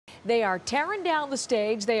They are tearing down the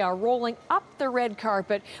stage. They are rolling up the red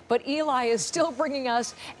carpet. But Eli is still bringing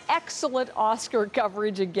us excellent Oscar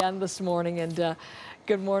coverage again this morning. And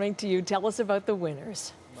good morning to you. Tell us about the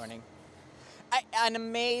winners. Good morning. An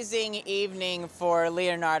amazing evening for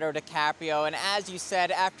Leonardo DiCaprio, and as you said,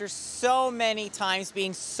 after so many times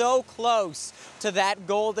being so close to that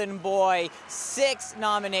Golden Boy, 6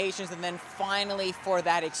 nominations, and then finally for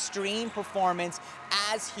that extreme performance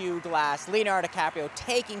as Hugh Glass, Leonardo DiCaprio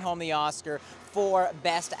taking home the Oscar for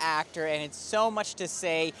Best Actor. And it's so much to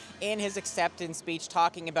say in his acceptance speech,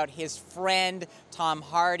 talking about his friend Tom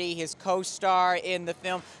Hardy, his co-star in the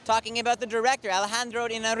film, talking about the director Alejandro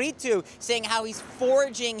Inarritu, saying how he's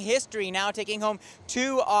forging history, now taking home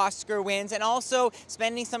 2 Oscar wins, and also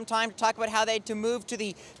spending some time to talk about how they had to move to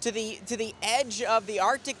the edge of the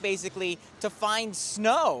Arctic, basically, to find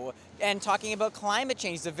snow. And talking about climate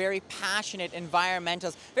change. He's a very passionate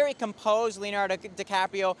environmentalist, very composed Leonardo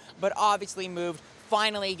DiCaprio, but obviously moved,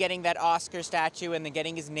 finally getting that Oscar statue and then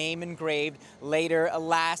getting his name engraved later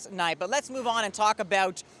last night. But let's move on and talk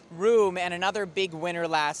about Room and another big winner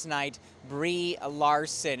last night, Brie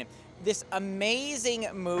Larson. This amazing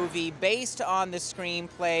movie based on the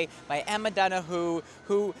screenplay by Emma Donoghue,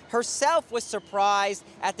 who herself was surprised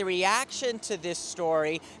at the reaction to this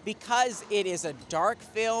story because it is a dark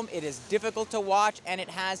film, it is difficult to watch, and it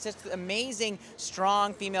has just an amazing,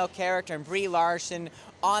 strong female character, and Brie Larson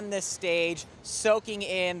on the stage, soaking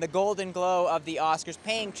in the golden glow of the Oscars,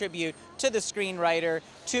 paying tribute to the screenwriter,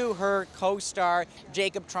 to her co-star,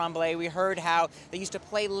 Jacob Tremblay. We heard how they used to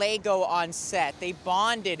play Lego on set. They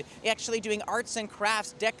bonded, actually doing arts and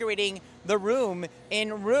crafts, decorating the room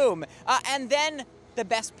in Room. And then the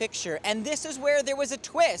Best Picture. And this is where there was a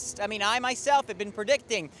twist. I mean, I myself had been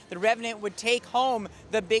predicting The Revenant would take home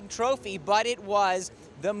the big trophy, but it was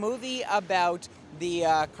the movie about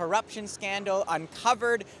the corruption scandal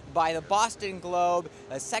uncovered by the Boston Globe,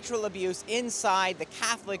 sexual abuse inside the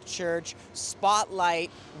Catholic Church,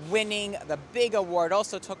 Spotlight, winning the big award.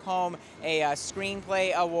 Also took home a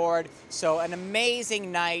screenplay award. So an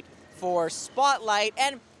amazing night for Spotlight,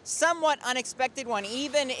 and somewhat unexpected one.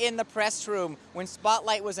 Even in the press room, when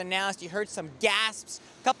Spotlight was announced, you heard some gasps,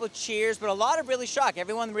 a couple of cheers, but a lot of really shock.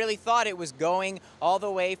 Everyone really thought it was going all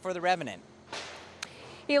the way for The Revenant.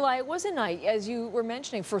 Eli, it was a night, as you were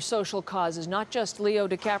mentioning, for social causes, not just Leo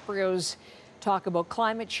DiCaprio's talk about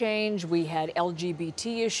climate change. We had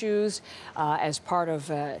LGBT issues as part of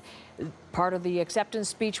the acceptance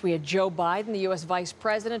speech. We had Joe Biden, the U.S. Vice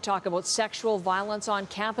President, talk about sexual violence on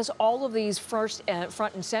campus. All of these front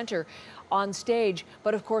and center on stage.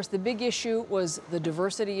 But of course, the big issue was the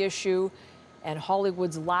diversity issue and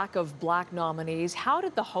Hollywood's lack of black nominees. How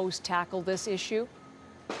did the host tackle this issue?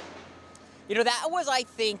 You know, that was, I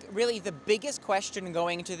think, really the biggest question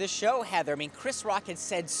going into this show, Heather. I mean, Chris Rock had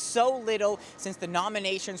said so little since the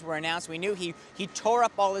nominations were announced. We knew he tore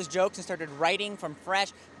up all his jokes and started writing from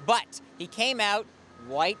fresh. But he came out,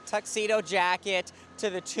 white tuxedo jacket, to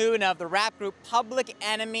the tune of the rap group Public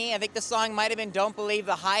Enemy. I think the song might have been Don't Believe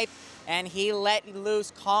the Hype. And he let loose,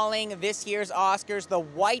 calling this year's Oscars the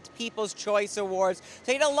White People's Choice Awards.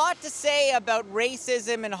 So he had a lot to say about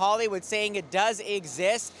racism in Hollywood, saying it does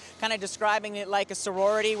exist, kind of describing it like a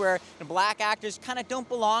sorority where black actors kind of don't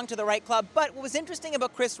belong to the right club. But what was interesting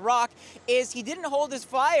about Chris Rock is he didn't hold his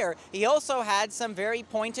fire. He also had some very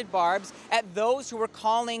pointed barbs at those who were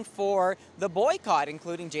calling for the boycott,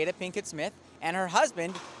 including Jada Pinkett Smith and her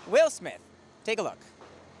husband, Will Smith. Take a look.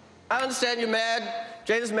 I understand you're mad.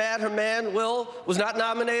 Jada's mad. Her man, Will, was not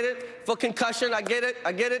nominated for concussion. I get it.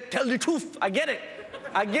 I get it. Tell the truth. I get it.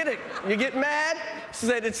 I get it. You get mad. She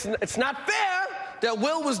said it's not fair that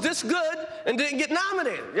Will was this good and didn't get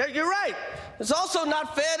nominated. Yeah, you're right. It's also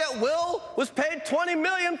not fair that Will was paid $20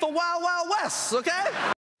 million for Wild Wild West, okay?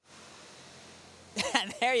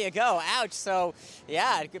 There you go. Ouch. So,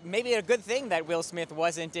 yeah, maybe a good thing that Will Smith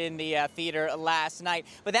wasn't in the theater last night.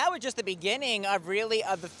 But that was just the beginning of really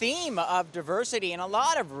the theme of diversity and a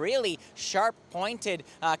lot of really sharp, pointed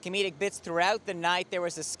comedic bits throughout the night. There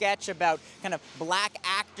was a sketch about kind of black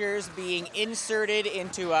actors being inserted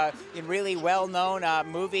into in really well-known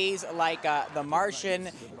movies like The Martian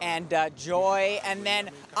and Joy. And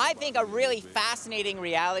then I think a really fascinating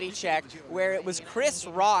reality check where it was Chris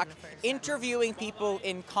Rock interviewing people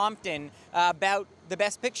in Compton about the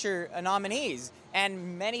Best Picture nominees.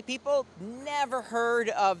 And many people never heard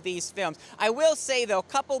of these films. I will say, though, a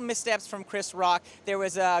couple missteps from Chris Rock. There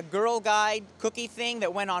was a Girl Guide cookie thing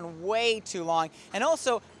that went on way too long. And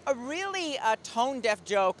also a really tone-deaf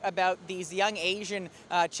joke about these young Asian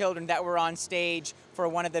children that were on stage for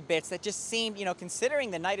one of the bits that just seemed, you know,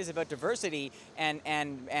 considering the night is about diversity and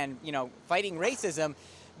you know, fighting racism,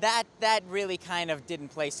 that really kind of didn't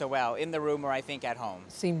play so well in the room or I think at home.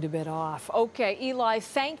 Seemed a bit off. Okay, Eli,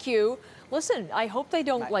 thank you. Listen, I hope they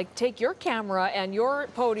don't like take your camera and your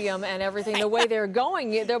podium and everything the way they're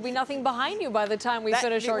going. There'll be nothing behind you by the time we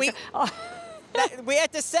finish our... We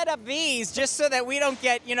had to set up these just so that we don't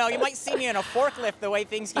get, you might see me in a forklift the way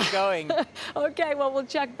things keep going. Okay, well, we'll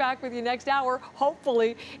check back with you next hour.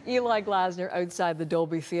 Hopefully, Eli Glasner outside the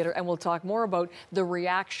Dolby Theatre, and we'll talk more about the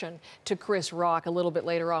reaction to Chris Rock a little bit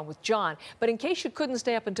later on with John. But in case you couldn't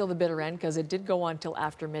stay up until the bitter end, because it did go on till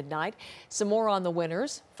after midnight, some more on the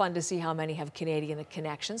winners. Fun to see how many have Canadian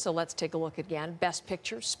connection, so let's take a look again. Best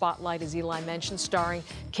Picture, Spotlight, as Eli mentioned, starring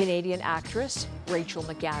Canadian actress Rachel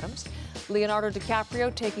McAdams. Leonardo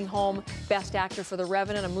DiCaprio taking home Best Actor for The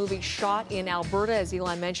Revenant, a movie shot in Alberta, as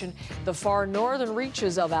Eli mentioned, the far northern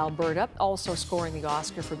reaches of Alberta, also scoring the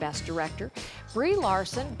Oscar for Best Director. Brie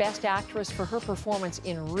Larson, Best Actress for her performance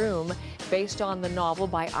in Room, based on the novel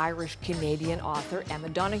by Irish-Canadian author Emma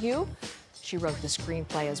Donoghue. She wrote the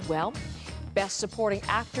screenplay as well. Best Supporting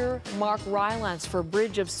Actor, Mark Rylance for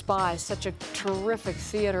Bridge of Spies, such a terrific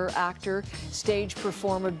theater actor, stage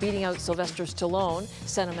performer, beating out Sylvester Stallone,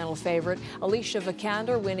 sentimental favorite. Alicia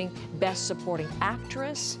Vikander winning Best Supporting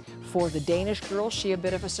Actress for The Danish Girl. She a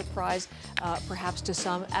bit of a surprise, perhaps to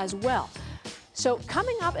some as well. So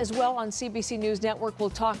coming up as well on CBC News Network, we'll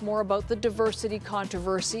talk more about the diversity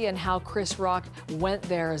controversy and how Chris Rock went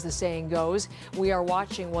there, as the saying goes. We are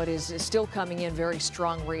watching what is still coming in very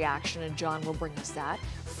strong reaction, and John will bring us that.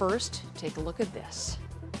 First, take a look at this.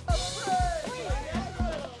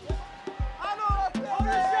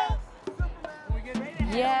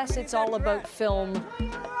 Yes, it's all about film,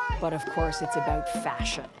 but of course it's about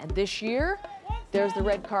fashion. And this year, there's the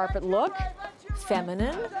red carpet look.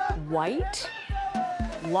 Feminine, white,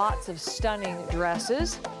 lots of stunning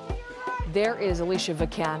dresses. There is Alicia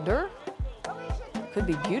Vikander. Could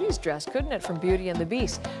be Beauty's dress, couldn't it, from Beauty and the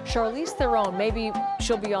Beast? Charlize Theron, maybe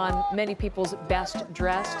she'll be on many people's best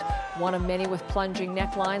dressed, one of many with plunging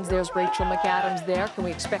necklines. There's Rachel McAdams there. Can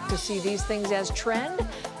we expect to see these things as trend?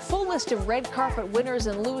 Full list of red carpet winners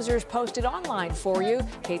and losers posted online for you.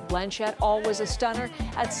 Kate Blanchett, always a stunner,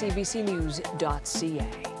 at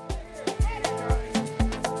CBCNews.ca.